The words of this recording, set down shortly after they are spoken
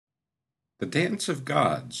The Dance of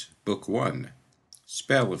Gods, Book 1,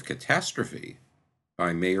 Spell of Catastrophe,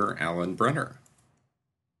 by Mayor Alan Brenner.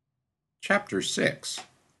 Chapter 6,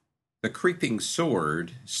 The Creeping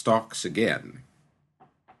Sword Stalks Again.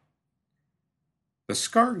 The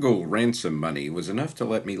Scargul ransom money was enough to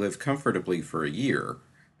let me live comfortably for a year,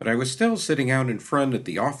 but I was still sitting out in front at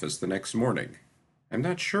the office the next morning. I'm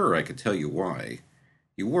not sure I could tell you why.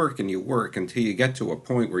 You work and you work until you get to a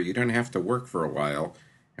point where you don't have to work for a while,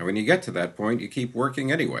 and when you get to that point, you keep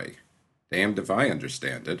working anyway. Damned if I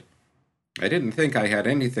understand it. I didn't think I had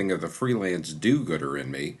anything of the freelance do-gooder in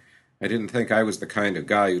me. I didn't think I was the kind of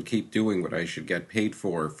guy who'd keep doing what I should get paid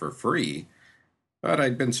for free, but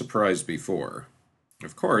I'd been surprised before.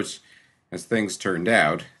 Of course, as things turned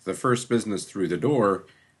out, the first business through the door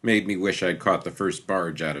made me wish I'd caught the first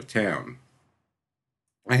barge out of town.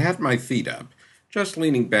 I had my feet up, just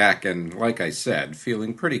leaning back and, like I said,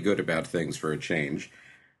 feeling pretty good about things for a change,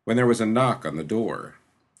 when there was a knock on the door.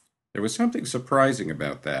 There was something surprising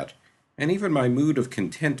about that, and even my mood of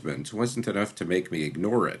contentment wasn't enough to make me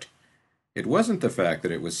ignore it. It wasn't the fact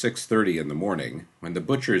that it was 6:30 in the morning, when the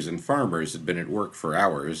butchers and farmers had been at work for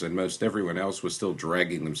hours and most everyone else was still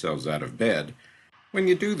dragging themselves out of bed. When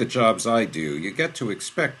you do the jobs I do, you get to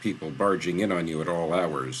expect people barging in on you at all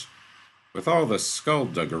hours. With all the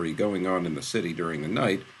skullduggery going on in the city during the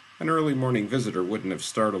night, an early morning visitor wouldn't have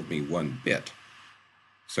startled me one bit.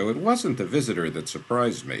 So it wasn't the visitor that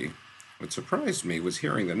surprised me. What surprised me was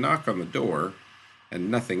hearing the knock on the door and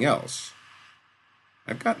nothing else.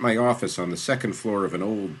 I've got my office on the second floor of an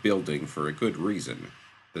old building for a good reason.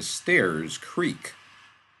 The stairs creak.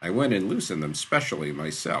 I went and loosened them specially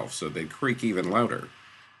myself so they'd creak even louder.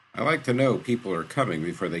 I like to know people are coming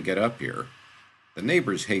before they get up here. The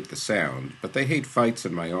neighbors hate the sound, but they hate fights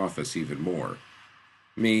in my office even more.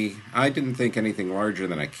 Me, I didn't think anything larger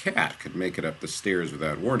than a cat could make it up the stairs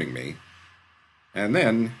without warning me. And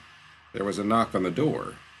then there was a knock on the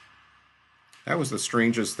door. That was the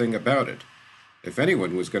strangest thing about it. If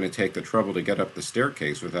anyone was going to take the trouble to get up the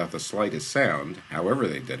staircase without the slightest sound, however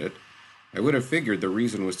they did it, I would have figured the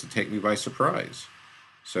reason was to take me by surprise.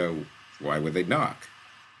 So why would they knock?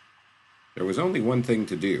 There was only one thing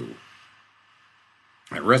to do.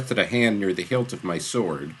 I rested a hand near the hilt of my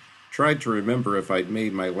sword, tried to remember if I'd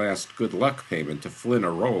made my last good luck payment to Flynn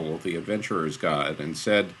O'Roll, the adventurer's god, and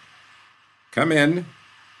said, "Come in."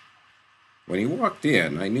 When he walked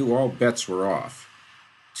in, I knew all bets were off.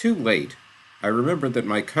 Too late, I remembered that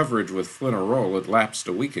my coverage with Flynn O'Roll had lapsed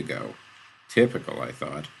a week ago. Typical, I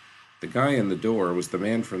thought. The guy in the door was the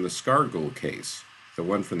man from the Scargul case, the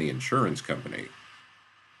one from the insurance company.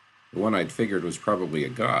 The one I'd figured was probably a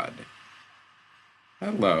god.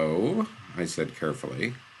 "Hello," I said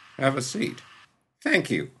carefully. "Have a seat."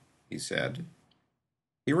 "Thank you," he said.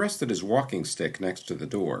 He rested his walking stick next to the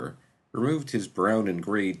door, removed his brown and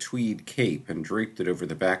gray tweed cape and draped it over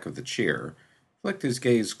the back of the chair, flicked his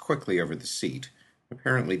gaze quickly over the seat,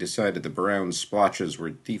 apparently decided the brown splotches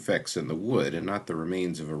were defects in the wood and not the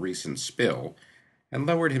remains of a recent spill, and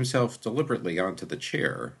lowered himself deliberately onto the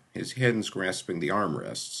chair, his hands grasping the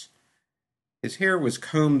armrests. His hair was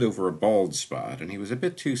combed over a bald spot, and he was a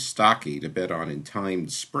bit too stocky to bet on in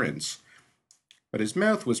timed sprints, but his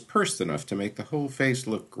mouth was pursed enough to make the whole face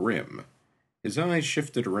look grim. His eyes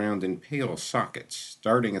shifted around in pale sockets,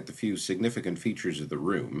 darting at the few significant features of the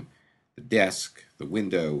room: the desk, the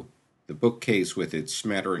window, the bookcase with its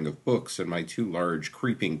smattering of books and my two large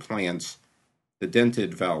creeping plants, the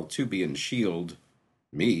dented Valtubian shield,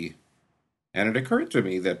 me. And it occurred to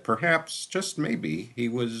me that perhaps, just maybe, he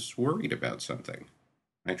was worried about something.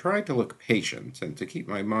 I tried to look patient and to keep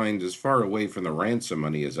my mind as far away from the ransom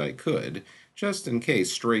money as I could, just in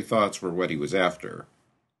case stray thoughts were what he was after.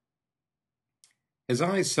 His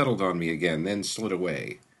eyes settled on me again, then slid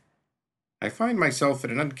away. "I find myself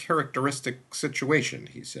in an uncharacteristic situation,"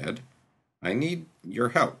 he said. "I need your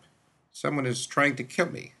help. Someone is trying to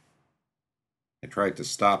kill me." I tried to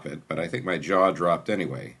stop it, but I think my jaw dropped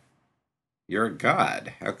anyway. "You're a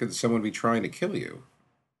god. How could someone be trying to kill you?"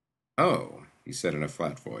 "Oh," he said in a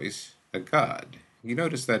flat voice, "a god. You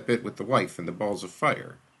noticed that bit with the wife and the balls of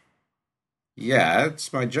fire." "Yeah,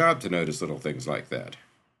 it's my job to notice little things like that."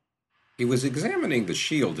 He was examining the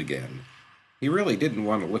shield again. He really didn't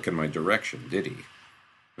want to look in my direction, did he?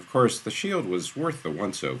 Of course, the shield was worth the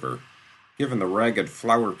once-over. Given the ragged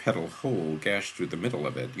flower-petal hole gashed through the middle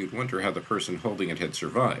of it, you'd wonder how the person holding it had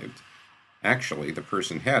survived. Actually, the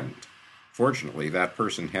person hadn't. Fortunately, that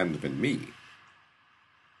person hadn't been me.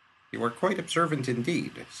 "You are quite observant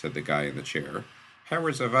indeed," said the guy in the chair.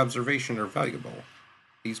 "Powers of observation are valuable.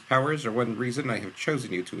 These powers are one reason I have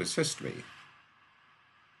chosen you to assist me."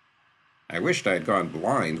 I wished I had gone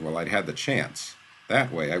blind while I'd had the chance.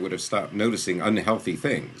 That way I would have stopped noticing unhealthy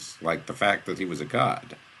things, like the fact that he was a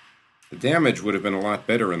god. The damage would have been a lot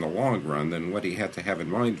better in the long run than what he had to have in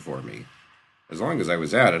mind for me. As long as I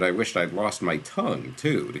was at it, I wished I'd lost my tongue,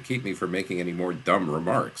 too, to keep me from making any more dumb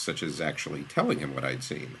remarks, such as actually telling him what I'd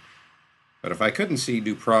seen. But if I couldn't see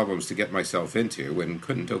new problems to get myself into, and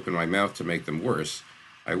couldn't open my mouth to make them worse,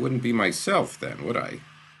 I wouldn't be myself then, would I?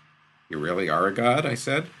 You really are a god, I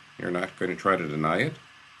said. You're not going to try to deny it?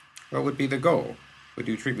 What would be the goal? Would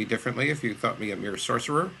you treat me differently if you thought me a mere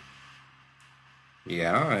sorcerer?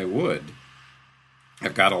 Yeah, I would.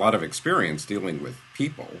 I've got a lot of experience dealing with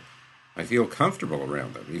people. I feel comfortable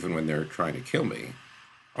around them, even when they're trying to kill me.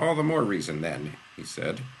 All the more reason, then, he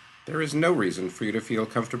said. There is no reason for you to feel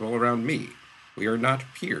comfortable around me. We are not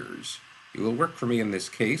peers. You will work for me in this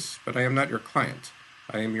case, but I am not your client.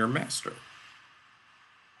 I am your master.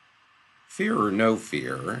 Fear or no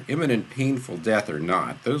fear, imminent painful death or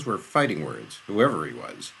not, those were fighting words, whoever he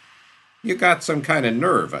was. You got some kind of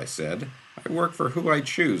nerve, I said. I work for who I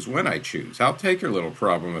choose, when I choose. I'll take your little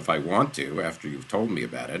problem if I want to, after you've told me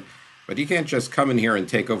about it, but you can't just come in here and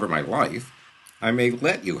take over my life. I may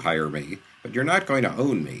let you hire me, but you're not going to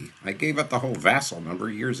own me. I gave up the whole vassal number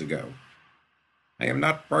years ago. I am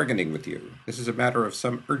not bargaining with you. This is a matter of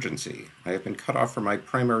some urgency. I have been cut off from my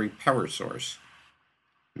primary power source.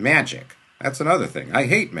 Magic. That's another thing. I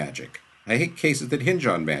hate magic. I hate cases that hinge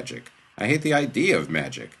on magic. I hate the idea of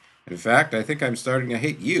magic. In fact, I think I'm starting to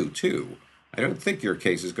hate you, too. I don't think your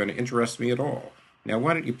case is going to interest me at all. Now,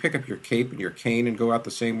 why don't you pick up your cape and your cane and go out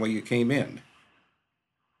the same way you came in?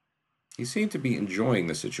 He seemed to be enjoying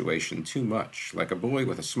the situation too much, like a boy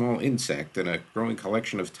with a small insect and a growing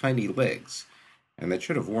collection of tiny legs, and that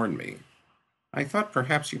should have warned me. I thought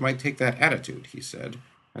perhaps you might take that attitude, he said.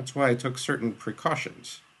 That's why I took certain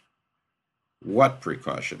precautions. What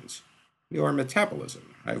precautions? Your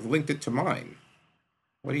metabolism. I've linked it to mine.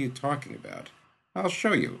 What are you talking about? I'll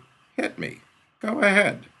show you. Hit me. Go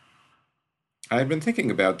ahead. I had been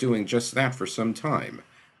thinking about doing just that for some time.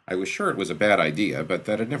 I was sure it was a bad idea, but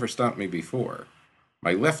that had never stopped me before.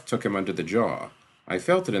 My left took him under the jaw. I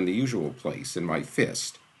felt it in the usual place, in my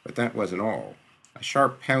fist, but that wasn't all. A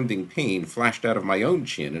sharp pounding pain flashed out of my own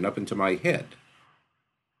chin and up into my head.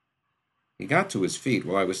 He got to his feet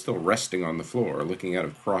while I was still resting on the floor, looking out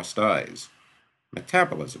of crossed eyes.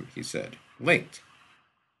 Metabolism, he said. Linked.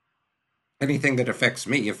 Anything that affects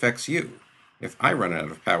me affects you. If I run out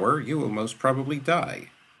of power, you will most probably die.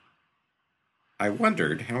 I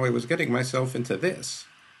wondered how I was getting myself into this.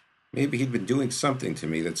 Maybe he'd been doing something to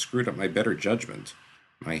me that screwed up my better judgment.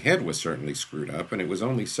 My head was certainly screwed up, and it was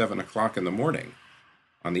only 7 o'clock in the morning.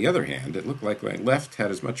 On the other hand, it looked like my left had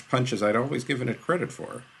as much punch as I'd always given it credit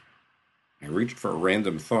for. I reached for a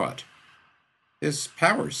random thought. This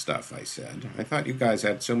power stuff, I said. I thought you guys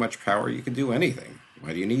had so much power you could do anything.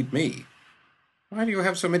 Why do you need me? Why do you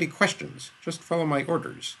have so many questions? Just follow my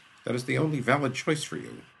orders. That is the only valid choice for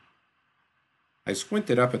you. I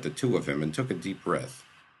squinted up at the two of him and took a deep breath.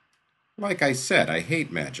 Like I said, I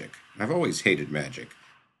hate magic. I've always hated magic.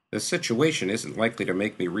 This situation isn't likely to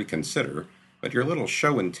make me reconsider, but your little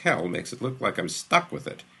show and tell makes it look like I'm stuck with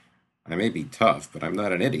it. I may be tough, but I'm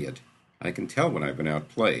not an idiot. I can tell when I've been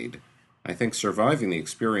outplayed. I think surviving the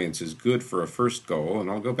experience is good for a first goal,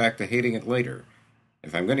 and I'll go back to hating it later.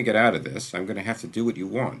 If I'm going to get out of this, I'm going to have to do what you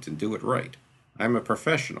want and do it right. I'm a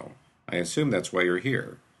professional. I assume that's why you're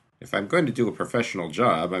here. If I'm going to do a professional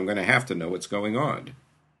job, I'm going to have to know what's going on.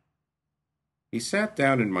 He sat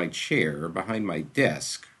down in my chair behind my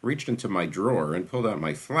desk, reached into my drawer, and pulled out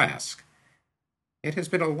my flask. It has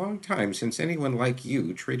been a long time since anyone like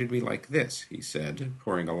you treated me like this, he said,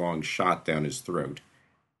 pouring a long shot down his throat.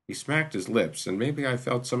 He smacked his lips, and maybe I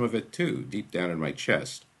felt some of it too, deep down in my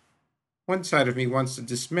chest. One side of me wants to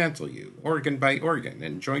dismantle you, organ by organ,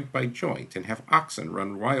 and joint by joint, and have oxen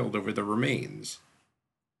run wild over the remains.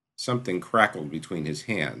 Something crackled between his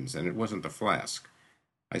hands, and it wasn't the flask.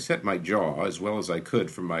 I set my jaw as well as I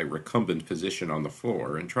could from my recumbent position on the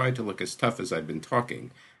floor, and tried to look as tough as I'd been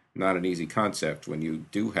talking, not an easy concept when you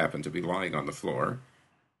do happen to be lying on the floor.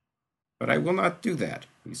 But I will not do that,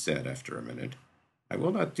 he said after a minute. I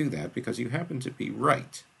will not do that because you happen to be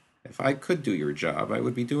right. If I could do your job, I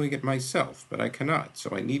would be doing it myself, but I cannot,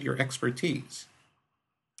 so I need your expertise.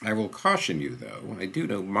 I will caution you, though, I do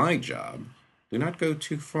know my job. Do not go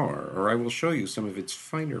too far, or I will show you some of its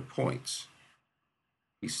finer points.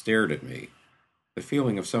 He stared at me. The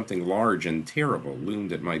feeling of something large and terrible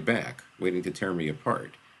loomed at my back, waiting to tear me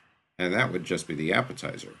apart, and that would just be the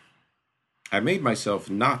appetizer. I made myself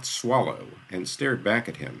not swallow and stared back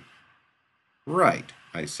at him. Right,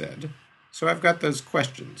 I said. So I've got those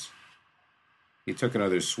questions. He took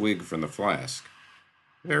another swig from the flask.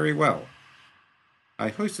 Very well. I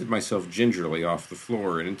hoisted myself gingerly off the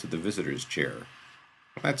floor and into the visitor's chair.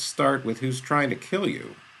 Let's start with who's trying to kill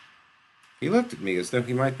you. He looked at me as though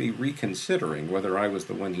he might be reconsidering whether I was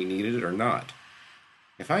the one he needed or not.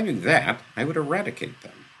 If I knew that, I would eradicate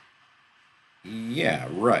them. Yeah,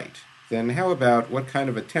 right. Then how about what kind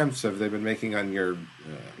of attempts have they been making on your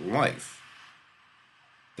life?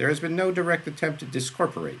 There has been no direct attempt to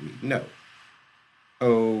discorporate me, no.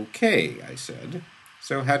 Okay, I said.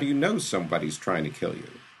 So how do you know somebody's trying to kill you?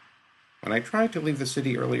 When I tried to leave the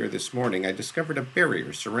city earlier this morning, I discovered a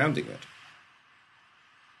barrier surrounding it.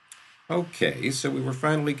 Okay, so we were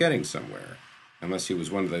finally getting somewhere. Unless he was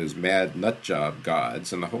one of those mad nutjob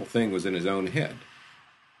gods and the whole thing was in his own head.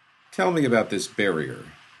 Tell me about this barrier.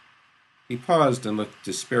 He paused and looked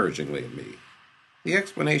disparagingly at me. The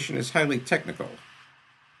explanation is highly technical.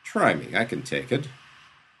 Try me, I can take it.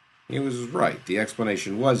 He was right, the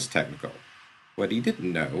explanation was technical. What he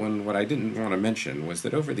didn't know, and what I didn't want to mention, was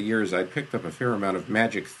that over the years I'd picked up a fair amount of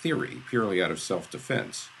magic theory, purely out of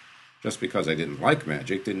self-defense. Just because I didn't like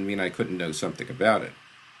magic didn't mean I couldn't know something about it.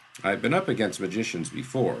 I've been up against magicians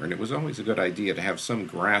before, and it was always a good idea to have some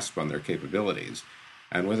grasp on their capabilities,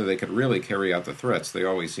 and whether they could really carry out the threats they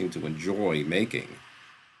always seemed to enjoy making.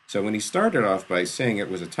 So when he started off by saying it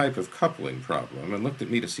was a type of coupling problem, and looked at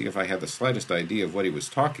me to see if I had the slightest idea of what he was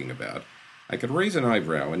talking about, I could raise an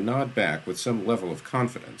eyebrow and nod back with some level of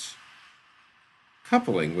confidence.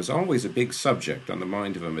 Coupling was always a big subject on the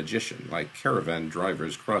mind of a magician, like caravan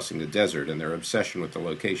drivers crossing the desert and their obsession with the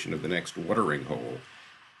location of the next watering hole.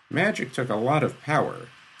 Magic took a lot of power,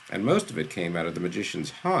 and most of it came out of the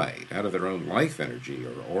magician's hide, out of their own life energy,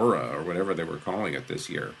 or aura, or whatever they were calling it this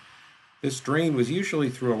year. This drain was usually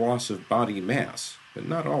through a loss of body mass, but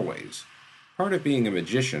not always. Part of being a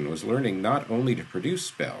magician was learning not only to produce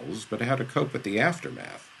spells, but how to cope with the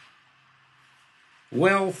aftermath.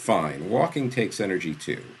 Well, fine, walking takes energy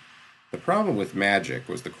too. The problem with magic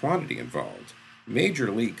was the quantity involved.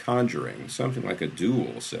 Major league conjuring, something like a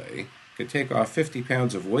duel, say, could take off 50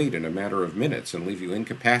 pounds of weight in a matter of minutes and leave you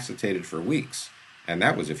incapacitated for weeks, and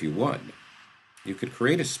that was if you won. You could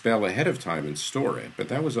create a spell ahead of time and store it, but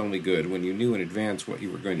that was only good when you knew in advance what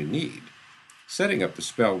you were going to need. Setting up the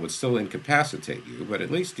spell would still incapacitate you, but at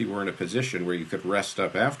least you were in a position where you could rest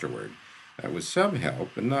up afterward. That was some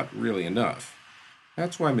help, but not really enough.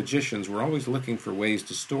 That's why magicians were always looking for ways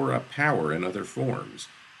to store up power in other forms,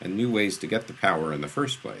 and new ways to get the power in the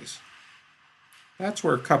first place. That's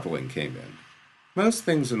where coupling came in. Most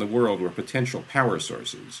things in the world were potential power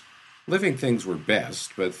sources. Living things were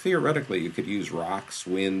best, but theoretically you could use rocks,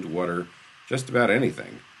 wind, water, just about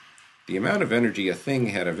anything. The amount of energy a thing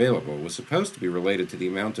had available was supposed to be related to the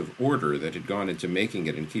amount of order that had gone into making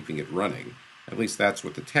it and keeping it running. At least that's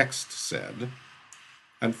what the text said.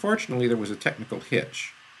 Unfortunately, there was a technical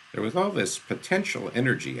hitch. There was all this potential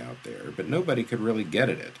energy out there, but nobody could really get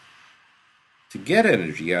at it. To get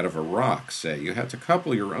energy out of a rock, say, you had to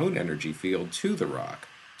couple your own energy field to the rock,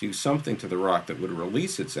 do something to the rock that would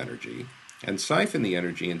release its energy, and siphon the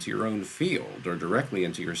energy into your own field or directly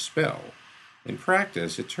into your spell. In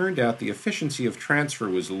practice, it turned out the efficiency of transfer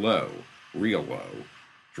was low, real low.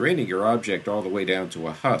 Draining your object all the way down to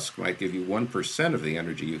a husk might give you 1% of the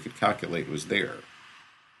energy you could calculate was there.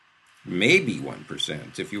 Maybe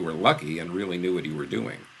 1% if you were lucky and really knew what you were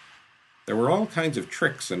doing. There were all kinds of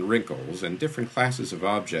tricks and wrinkles, and different classes of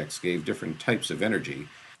objects gave different types of energy,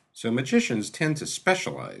 so magicians tend to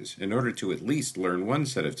specialize in order to at least learn one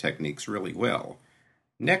set of techniques really well.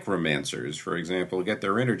 Necromancers, for example, get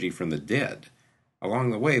their energy from the dead.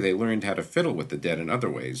 Along the way, they learned how to fiddle with the dead in other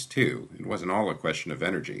ways, too. It wasn't all a question of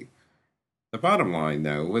energy. The bottom line,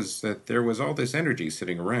 though, was that there was all this energy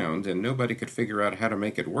sitting around, and nobody could figure out how to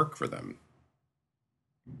make it work for them.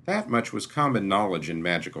 That much was common knowledge in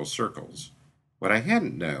magical circles. What I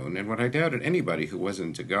hadn't known, and what I doubted anybody who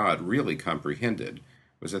wasn't a god really comprehended,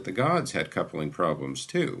 was that the gods had coupling problems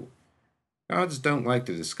too. Gods don't like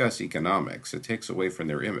to discuss economics. It takes away from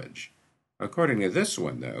their image. According to this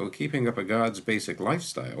one, though, keeping up a god's basic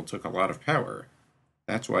lifestyle took a lot of power.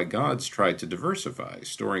 That's why gods tried to diversify,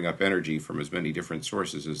 storing up energy from as many different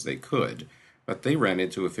sources as they could, but they ran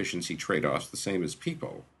into efficiency trade-offs the same as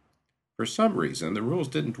people. For some reason, the rules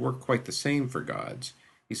didn't work quite the same for gods.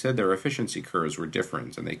 He said their efficiency curves were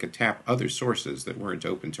different, and they could tap other sources that weren't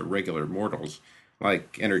open to regular mortals,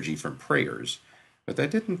 like energy from prayers, but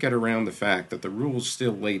that didn't get around the fact that the rules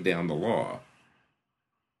still laid down the law.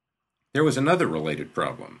 There was another related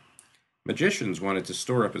problem. Magicians wanted to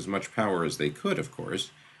store up as much power as they could, of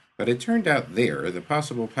course, but it turned out the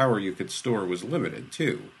possible power you could store was limited,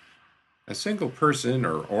 too. A single person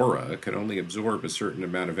or aura could only absorb a certain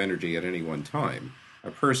amount of energy at any one time.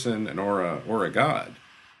 A person, an aura, or a god.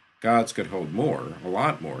 Gods could hold more, a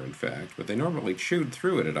lot more in fact, but they normally chewed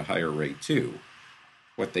through it at a higher rate too.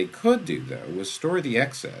 What they could do, though, was store the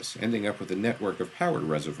excess, ending up with a network of power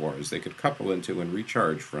reservoirs they could couple into and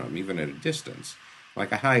recharge from, even at a distance,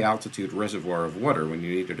 like a high-altitude reservoir of water when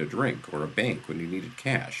you needed a drink, or a bank when you needed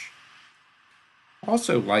cash.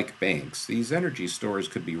 Also, like banks, these energy stores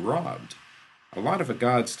could be robbed. A lot of a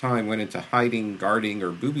god's time went into hiding, guarding,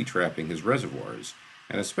 or booby-trapping his reservoirs,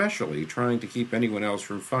 and especially trying to keep anyone else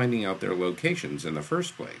from finding out their locations in the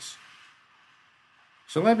first place.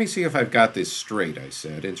 So let me see if I've got this straight, I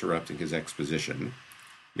said, interrupting his exposition.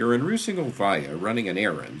 You're in Rusingal Vaya running an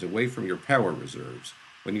errand away from your power reserves.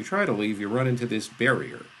 When you try to leave, you run into this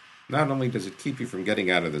barrier. Not only does it keep you from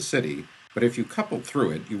getting out of the city, but if you couple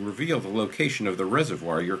through it, you reveal the location of the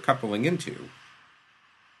reservoir you're coupling into.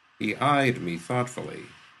 He eyed me thoughtfully.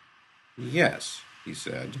 Yes, he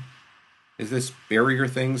said. Is this barrier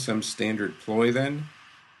thing some standard ploy, then?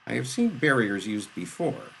 I have seen barriers used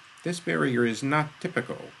before. This barrier is not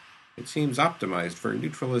typical. It seems optimized for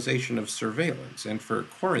neutralization of surveillance and for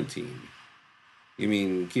quarantine. You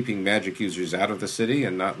mean keeping magic users out of the city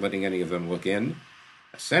and not letting any of them look in?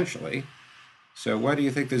 Essentially. So why do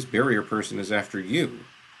you think this barrier person is after you?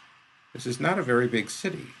 This is not a very big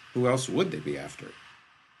city. Who else would they be after?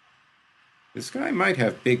 This guy might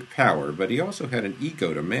have big power, but he also had an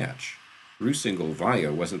ego to match. Rusingal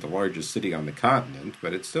Vaya wasn't the largest city on the continent,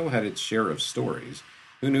 but it still had its share of stories.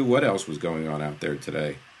 Who knew what else was going on out there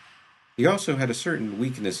today? He also had a certain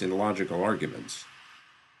weakness in logical arguments.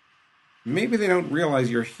 Maybe they don't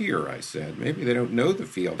realize you're here, I said. Maybe they don't know the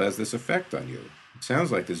field has this effect on you. It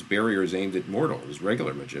sounds like this barrier is aimed at mortals,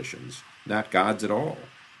 regular magicians, not gods at all.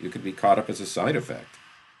 You could be caught up as a side effect.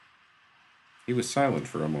 He was silent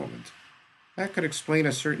for a moment. That could explain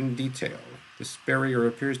a certain detail. This barrier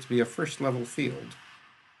appears to be a first-level field.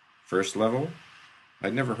 First level?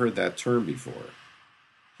 I'd never heard that term before.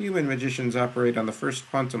 Human magicians operate on the first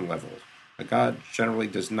quantum level. A god generally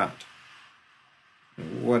does not.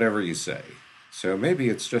 Whatever you say. So maybe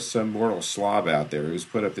it's just some mortal slob out there who's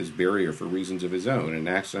put up this barrier for reasons of his own and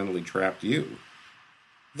accidentally trapped you.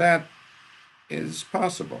 That is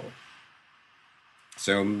possible.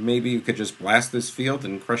 So maybe you could just blast this field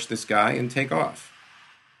and crush this guy and take off.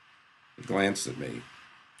 He glanced at me.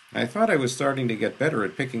 I thought I was starting to get better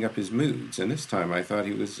at picking up his moods, and this time I thought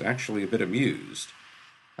he was actually a bit amused.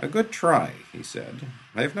 A good try, he said.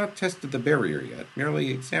 I have not tested the barrier yet, merely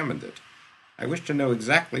examined it. I wish to know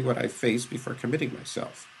exactly what I face before committing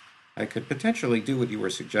myself. I could potentially do what you were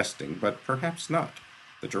suggesting, but perhaps not.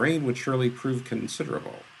 The drain would surely prove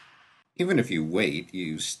considerable. Even if you wait,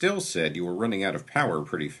 you still said you were running out of power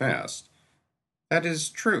pretty fast. That is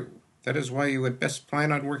true. That is why you had best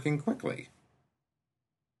plan on working quickly.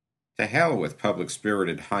 To hell with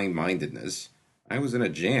public-spirited high-mindedness. I was in a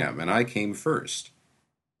jam, and I came first.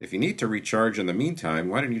 If you need to recharge in the meantime,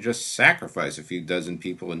 why don't you just sacrifice a few dozen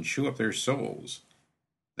people and chew up their souls?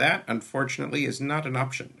 That, unfortunately, is not an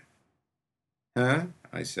option. Huh?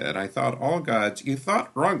 I said. I thought all gods... You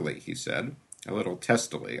thought wrongly, he said. A little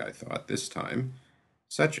testily, I thought, this time.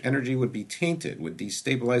 Such energy would be tainted, would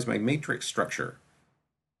destabilize my matrix structure.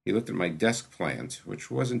 He looked at my desk plant, which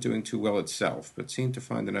wasn't doing too well itself, but seemed to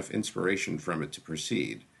find enough inspiration from it to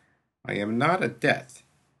proceed. I am not a death.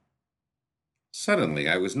 Suddenly,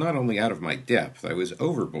 I was not only out of my depth, I was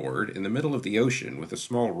overboard in the middle of the ocean with a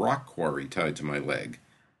small rock quarry tied to my leg.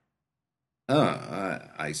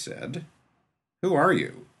 I said. Who are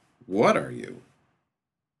you? What are you?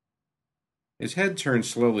 His head turned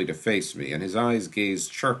slowly to face me, and his eyes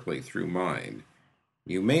gazed sharply through mine.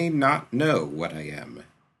 You may not know what I am.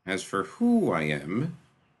 As for who I am,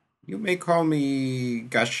 you may call me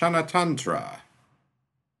Gashanatantra.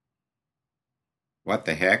 What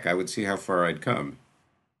the heck? I would see how far I'd come.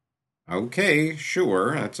 Okay,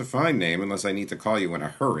 sure, that's a fine name, unless I need to call you in a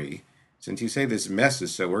hurry. Since you say this mess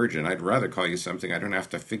is so urgent, I'd rather call you something I don't have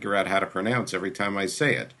to figure out how to pronounce every time I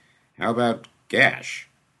say it. How about Gash?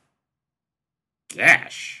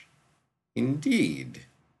 Gash? Indeed.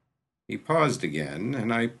 He paused again,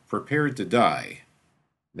 and I prepared to die.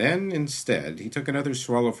 Then, instead, he took another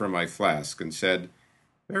swallow from my flask and said,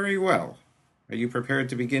 Very well. Are you prepared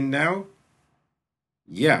to begin now?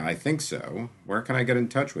 Yeah, I think so. Where can I get in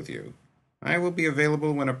touch with you? I will be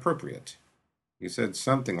available when appropriate. You said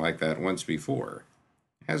something like that once before.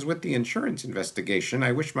 As with the insurance investigation,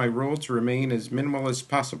 I wish my role to remain as minimal as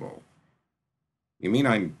possible. You mean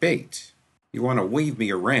I'm bait? You want to wave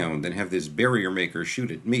me around and have this barrier maker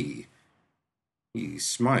shoot at me? He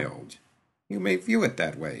smiled. You may view it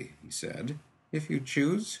that way, he said, if you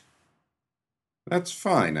choose. That's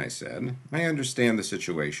fine, I said. I understand the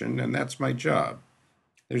situation, and that's my job.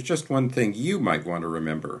 There's just one thing you might want to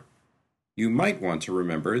remember. You might want to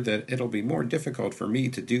remember that it'll be more difficult for me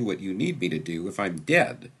to do what you need me to do if I'm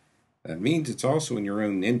dead. That means it's also in your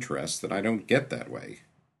own interest that I don't get that way.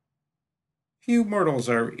 Few mortals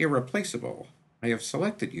are irreplaceable. I have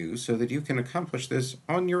selected you so that you can accomplish this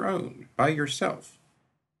on your own, by yourself.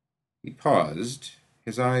 He paused,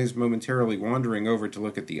 his eyes momentarily wandering over to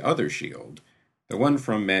look at the other shield, the one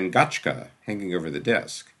from Mangachka hanging over the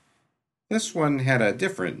desk. This one had a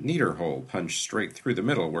different, neater hole punched straight through the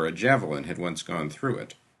middle where a javelin had once gone through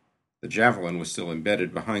it. The javelin was still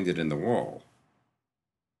embedded behind it in the wall.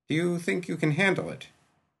 Do you think you can handle it?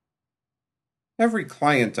 Every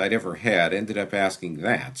client I'd ever had ended up asking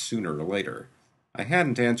that sooner or later. I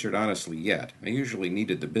hadn't answered honestly yet. I usually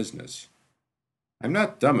needed the business. I'm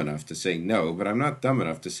not dumb enough to say no, but I'm not dumb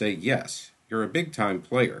enough to say yes. You're a big-time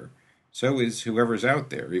player. So is whoever's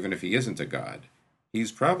out there, even if he isn't a god.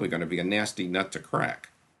 He's probably going to be a nasty nut to crack.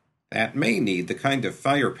 That may need the kind of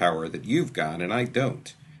firepower that you've got, and I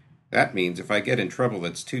don't. That means if I get in trouble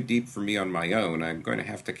that's too deep for me on my own, I'm going to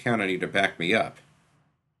have to count on you to back me up.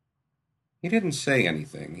 He didn't say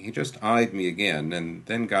anything. He just eyed me again, and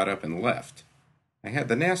then got up and left. I had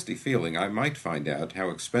the nasty feeling I might find out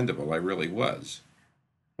how expendable I really was.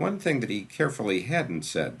 One thing that he carefully hadn't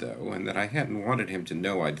said, though, and that I hadn't wanted him to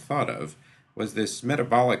know I'd thought of, was this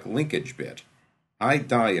metabolic linkage bit. I'd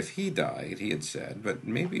die if he died, he had said, but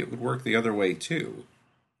maybe it would work the other way, too.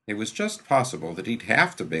 It was just possible that he'd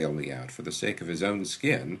have to bail me out for the sake of his own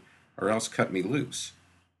skin, or else cut me loose.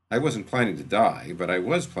 I wasn't planning to die, but I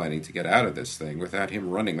was planning to get out of this thing without him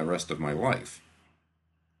running the rest of my life.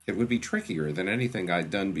 It would be trickier than anything I'd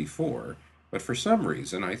done before, but for some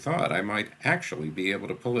reason I thought I might actually be able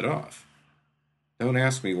to pull it off. Don't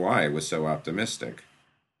ask me why I was so optimistic.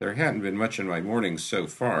 There hadn't been much in my mornings so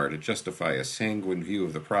far to justify a sanguine view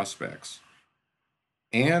of the prospects.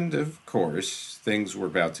 And, of course, things were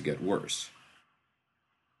about to get worse.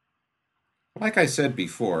 Like I said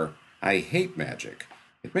before, I hate magic.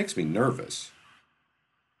 It makes me nervous.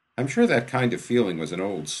 I'm sure that kind of feeling was an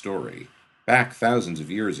old story. Back thousands of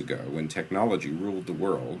years ago, when technology ruled the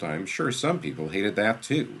world, I'm sure some people hated that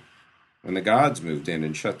too. When the gods moved in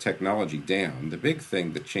and shut technology down, the big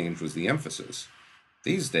thing that changed was the emphasis.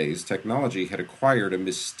 These days, technology had acquired a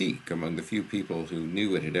mystique among the few people who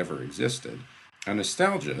knew it had ever existed, a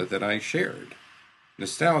nostalgia that I shared.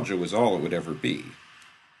 Nostalgia was all it would ever be.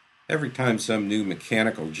 Every time some new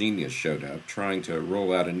mechanical genius showed up, trying to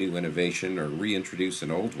roll out a new innovation or reintroduce an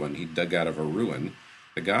old one he'd dug out of a ruin,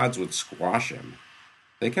 the gods would squash him.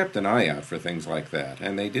 They kept an eye out for things like that,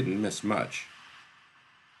 and they didn't miss much.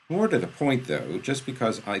 More to the point, though, just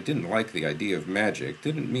because I didn't like the idea of magic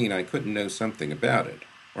didn't mean I couldn't know something about it,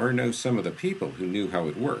 or know some of the people who knew how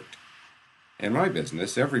it worked. In my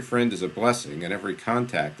business, every friend is a blessing and every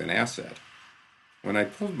contact an asset. When I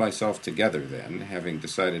pulled myself together then, having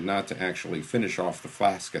decided not to actually finish off the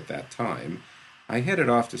flask at that time, I headed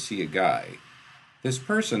off to see a guy. This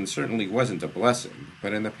person certainly wasn't a blessing,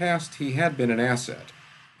 but in the past he had been an asset,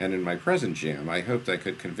 and in my present jam I hoped I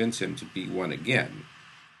could convince him to be one again.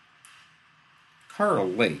 Carl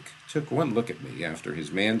Lake took one look at me after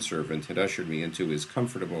his manservant had ushered me into his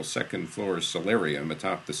comfortable second-floor solarium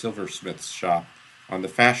atop the silversmith's shop on the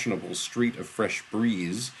fashionable street of Fresh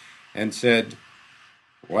Breeze, and said,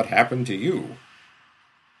 "What happened to you?"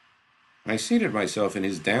 I seated myself in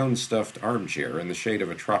his down-stuffed armchair in the shade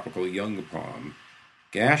of a tropical young palm.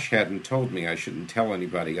 Gash hadn't told me I shouldn't tell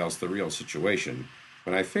anybody else the real situation,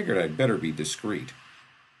 but I figured I'd better be discreet.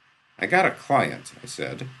 "I got a client," I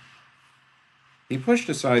said. He pushed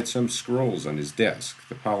aside some scrolls on his desk,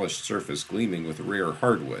 the polished surface gleaming with rare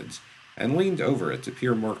hardwoods, and leaned over it to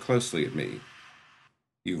peer more closely at me.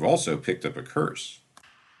 "You've also picked up a curse."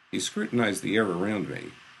 He scrutinized the air around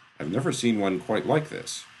me. "I've never seen one quite like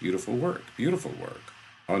this. Beautiful work, beautiful work.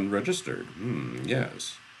 Unregistered,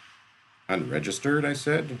 yes." "Unregistered?" I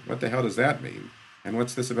said. "What the hell does that mean? And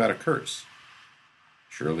what's this about a curse?"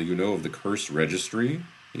 "Surely you know of the curse registry?"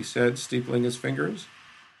 he said, steepling his fingers.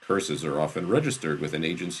 "Curses are often registered with an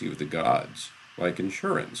agency of the gods, like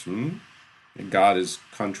insurance, A god is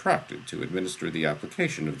contracted to administer the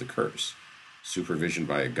application of the curse. Supervision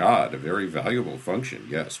by a god, a very valuable function,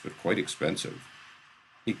 yes, but quite expensive."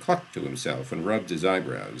 He clucked to himself and rubbed his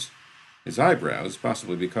eyebrows. His eyebrows,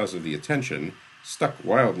 possibly because of the attention, stuck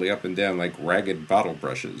wildly up and down like ragged bottle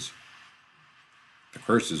brushes. "The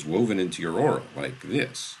curse is woven into your aura, like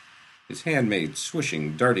this." His hand made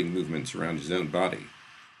swishing, darting movements around his own body.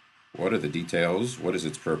 "What are the details? What is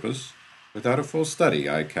its purpose?" Without a full study,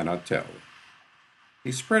 I cannot tell.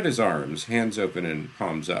 He spread his arms, hands open and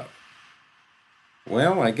palms up.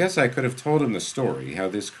 Well, I guess I could have told him the story, how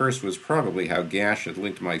this curse was probably how Gash had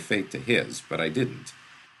linked my fate to his, but I didn't.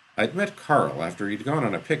 I'd met Carl after he'd gone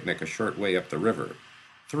on a picnic a short way up the river.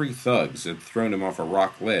 3 thugs had thrown him off a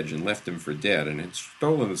rock ledge and left him for dead, and had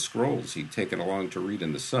stolen the scrolls he'd taken along to read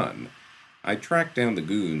in the sun. I tracked down the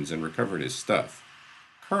goons and recovered his stuff.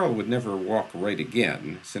 Carl would never walk right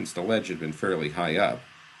again, since the ledge had been fairly high up,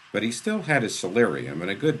 but he still had his solarium and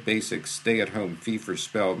a good basic stay-at-home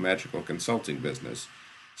fee-for-spell magical consulting business,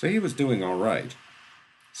 so he was doing all right.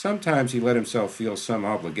 Sometimes he let himself feel some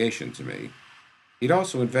obligation to me. He'd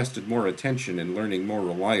also invested more attention in learning more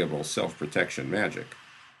reliable self-protection magic.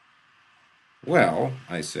 Well,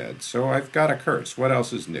 I said, so I've got a curse. What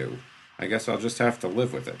else is new? I guess I'll just have to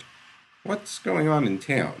live with it. What's going on in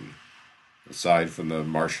town? Aside from the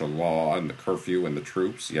martial law and the curfew and the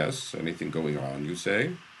troops, yes. Anything going on, you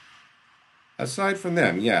say? Aside from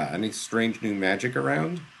them, yeah. Any strange new magic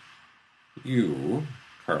around? You,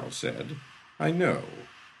 Carl said. I know.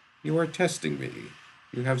 You are testing me.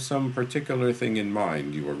 You have some particular thing in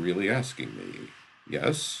mind you are really asking me.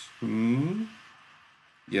 Yes? You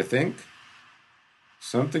think?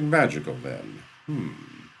 Something magical, then.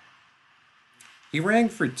 He rang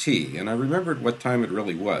for tea, and I remembered what time it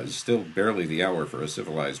really was, still barely the hour for a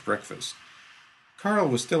civilized breakfast. Carl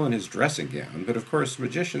was still in his dressing gown, but of course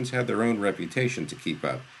magicians had their own reputation to keep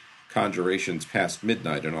up, conjurations past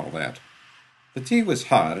midnight and all that. The tea was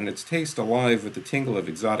hot, and its taste alive with the tingle of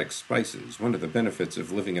exotic spices, one of the benefits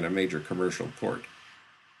of living in a major commercial port.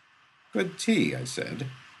 Good tea, I said.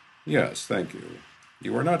 Yes, thank you.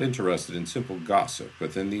 You are not interested in simple gossip,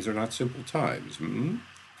 but then these are not simple times,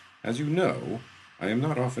 As you know, I am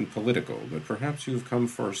not often political, but perhaps you have come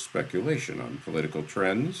for speculation on political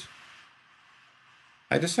trends.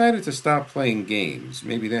 I decided to stop playing games.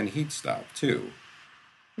 Maybe then he'd stop, too.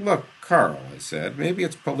 Look, Carl, I said, maybe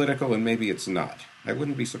it's political and maybe it's not. I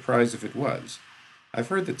wouldn't be surprised if it was. I've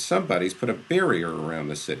heard that somebody's put a barrier around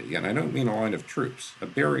the city, and I don't mean a line of troops, a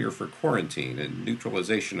barrier for quarantine and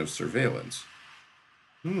neutralization of surveillance.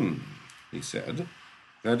 He said.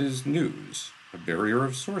 That is news. A barrier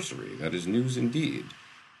of sorcery. That is news indeed.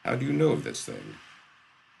 How do you know of this thing?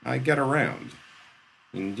 I get around.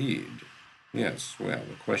 Indeed. Yes, well,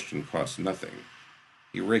 the question costs nothing.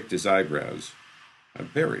 He raked his eyebrows. A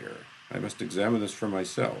barrier. I must examine this for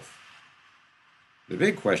myself. The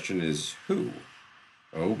big question is who?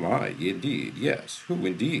 Oh my, indeed, yes, who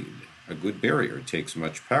indeed? A good barrier takes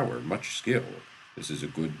much power, much skill. This is a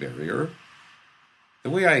good barrier? The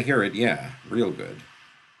way I hear it, yeah, real good.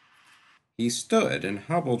 He stood and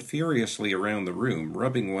hobbled furiously around the room,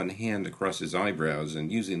 rubbing one hand across his eyebrows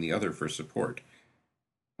and using the other for support.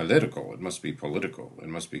 Political, it must be political, it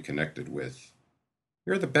must be connected with...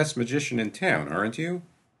 You're the best magician in town, aren't you?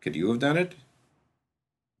 Could you have done it?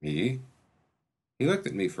 Me? He looked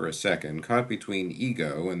at me for a second, caught between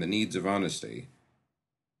ego and the needs of honesty.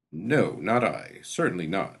 No, not I. Certainly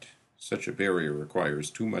not. Such a barrier requires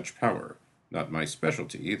too much power. Not my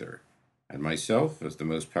specialty, either. And myself, as the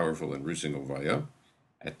most powerful in Rusingovaya,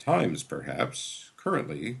 at times, perhaps,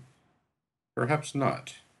 currently, perhaps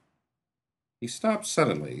not. He stopped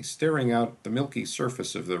suddenly, staring out the milky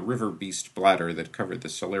surface of the river beast bladder that covered the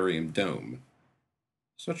solarium dome.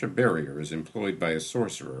 Such a barrier is employed by a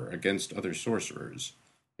sorcerer against other sorcerers.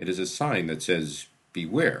 It is a sign that says,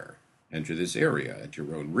 beware, enter this area at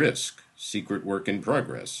your own risk, secret work in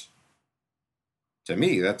progress. To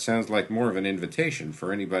me, that sounds like more of an invitation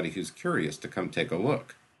for anybody who's curious to come take a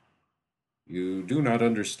look. You do not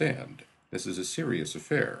understand. This is a serious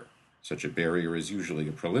affair. Such a barrier is usually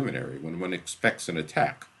a preliminary when one expects an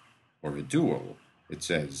attack, or a duel. It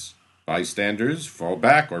says, bystanders, fall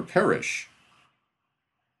back or perish.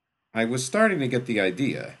 I was starting to get the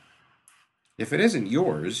idea. If it isn't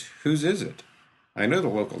yours, whose is it? I know the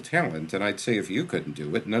local talent, and I'd say if you couldn't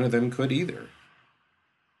do it, none of them could either.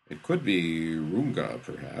 It could be Runga,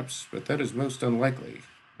 perhaps, but that is most unlikely.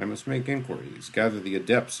 I must make inquiries, gather the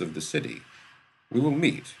adepts of the city. We will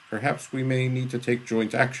meet. Perhaps we may need to take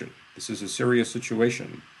joint action. This is a serious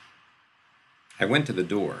situation. I went to the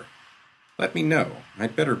door. Let me know.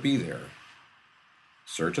 I'd better be there.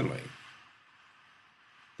 Certainly.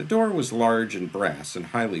 The door was large and brass and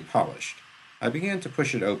highly polished. I began to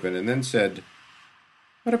push it open and then said,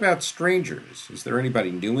 What about strangers? Is there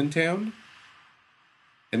anybody new in town?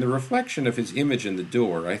 In the reflection of his image in the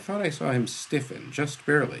door, I thought I saw him stiffen, just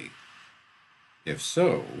barely. If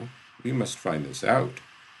so, we must find this out,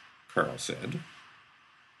 Carl said.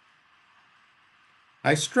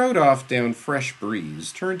 I strode off down Fresh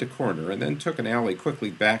Breeze, turned a corner, and then took an alley quickly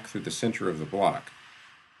back through the center of the block.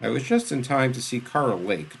 I was just in time to see Carl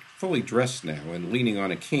Lake, fully dressed now and leaning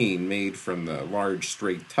on a cane made from the large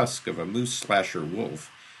straight tusk of a moose-slasher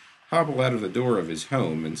wolf, hobble out of the door of his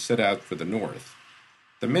home and set out for the north.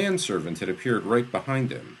 The manservant had appeared right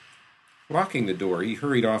behind him. Locking the door, he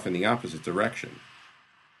hurried off in the opposite direction.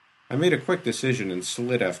 I made a quick decision and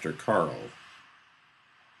slid after Carl.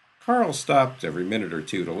 Carl stopped every minute or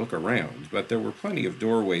two to look around, but there were plenty of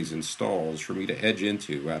doorways and stalls for me to edge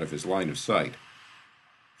into out of his line of sight.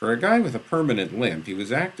 For a guy with a permanent limp, he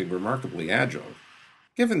was acting remarkably agile.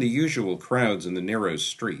 Given the usual crowds in the narrow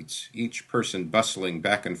streets, each person bustling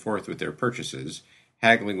back and forth with their purchases,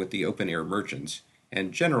 haggling with the open-air merchants,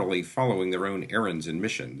 and generally following their own errands and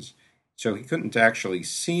missions, so he couldn't actually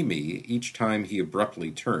see me each time he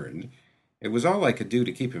abruptly turned, it was all I could do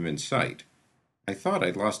to keep him in sight. I thought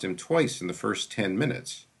I'd lost him twice in the first 10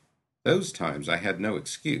 minutes. Those times I had no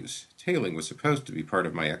excuse. Tailing was supposed to be part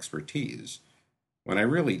of my expertise. When I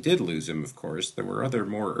really did lose him, of course, there were other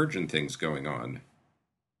more urgent things going on.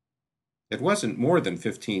 It wasn't more than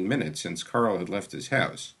 15 minutes since Carl had left his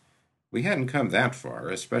house. We hadn't come that far,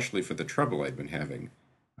 especially for the trouble I'd been having.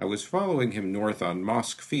 I was following him north on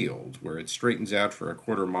Mosque Field, where it straightens out for a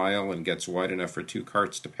quarter mile and gets wide enough for two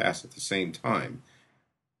carts to pass at the same time.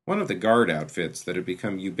 One of the guard outfits that had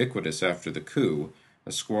become ubiquitous after the coup,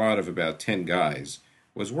 a squad of about 10 guys,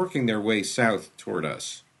 was working their way south toward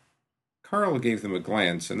us. Carl gave them a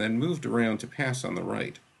glance and then moved around to pass on the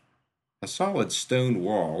right. A solid stone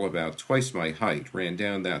wall about twice my height ran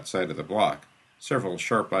down that side of the block, several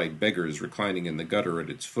sharp-eyed beggars reclining in the gutter at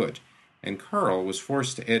its foot, and Carl was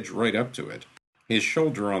forced to edge right up to it, his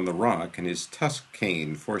shoulder on the rock and his tusk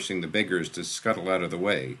cane forcing the beggars to scuttle out of the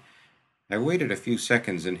way. I waited a few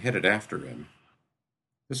seconds and headed after him.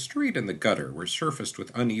 The street and the gutter were surfaced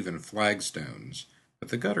with uneven flagstones, but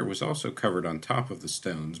the gutter was also covered on top of the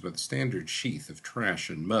stones by the standard sheath of trash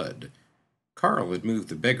and mud. Carl had moved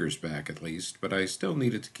the beggars back, at least, but I still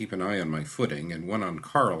needed to keep an eye on my footing and one on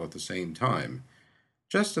Carl at the same time.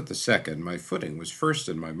 Just at the second, my footing was first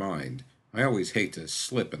in my mind. I always hate to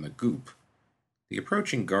slip in the goop. The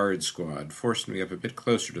approaching guard squad forced me up a bit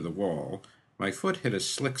closer to the wall. My foot hit a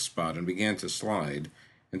slick spot and began to slide,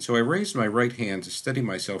 and so I raised my right hand to steady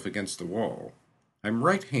myself against the wall. I'm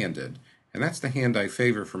right-handed, and that's the hand I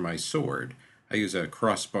favor for my sword. I use a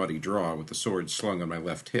cross-body draw with the sword slung on my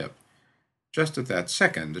left hip. Just at that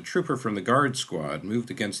second, a trooper from the guard squad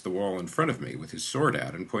moved against the wall in front of me with his sword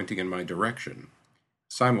out and pointing in my direction.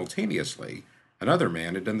 Simultaneously, another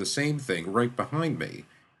man had done the same thing right behind me,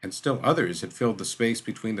 and still others had filled the space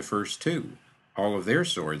between the first two, all of their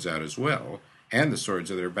swords out as well, and the swords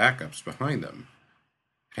of their backups behind them.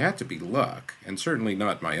 It had to be luck, and certainly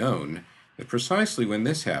not my own, that precisely when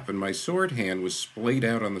this happened my sword hand was splayed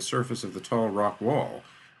out on the surface of the tall rock wall,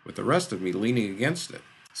 with the rest of me leaning against it,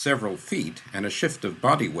 several feet and a shift of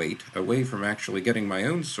body weight away from actually getting my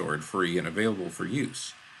own sword free and available for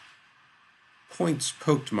use. Points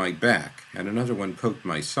poked my back, and another one poked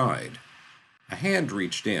my side. A hand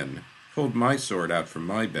reached in, pulled my sword out from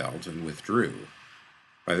my belt, and withdrew.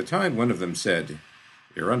 By the time one of them said,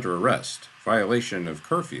 "You're under arrest, violation of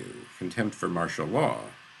curfew, contempt for martial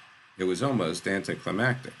law," it was almost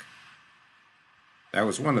anticlimactic. "That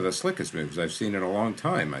was one of the slickest moves I've seen in a long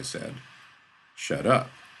time," I said. "Shut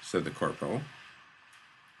up," said the corporal.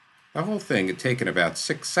 The whole thing had taken about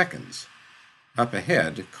 6 seconds. Up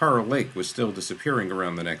ahead, Carl Lake was still disappearing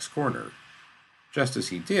around the next corner. Just as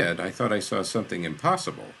he did, I thought I saw something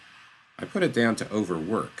impossible. I put it down to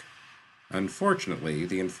overwork. Unfortunately,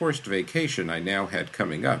 the enforced vacation I now had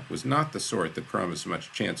coming up was not the sort that promised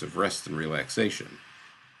much chance of rest and relaxation.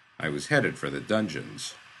 I was headed for the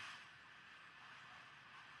dungeons.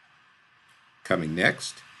 Coming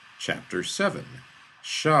next, Chapter 7,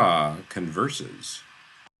 Shah Converses.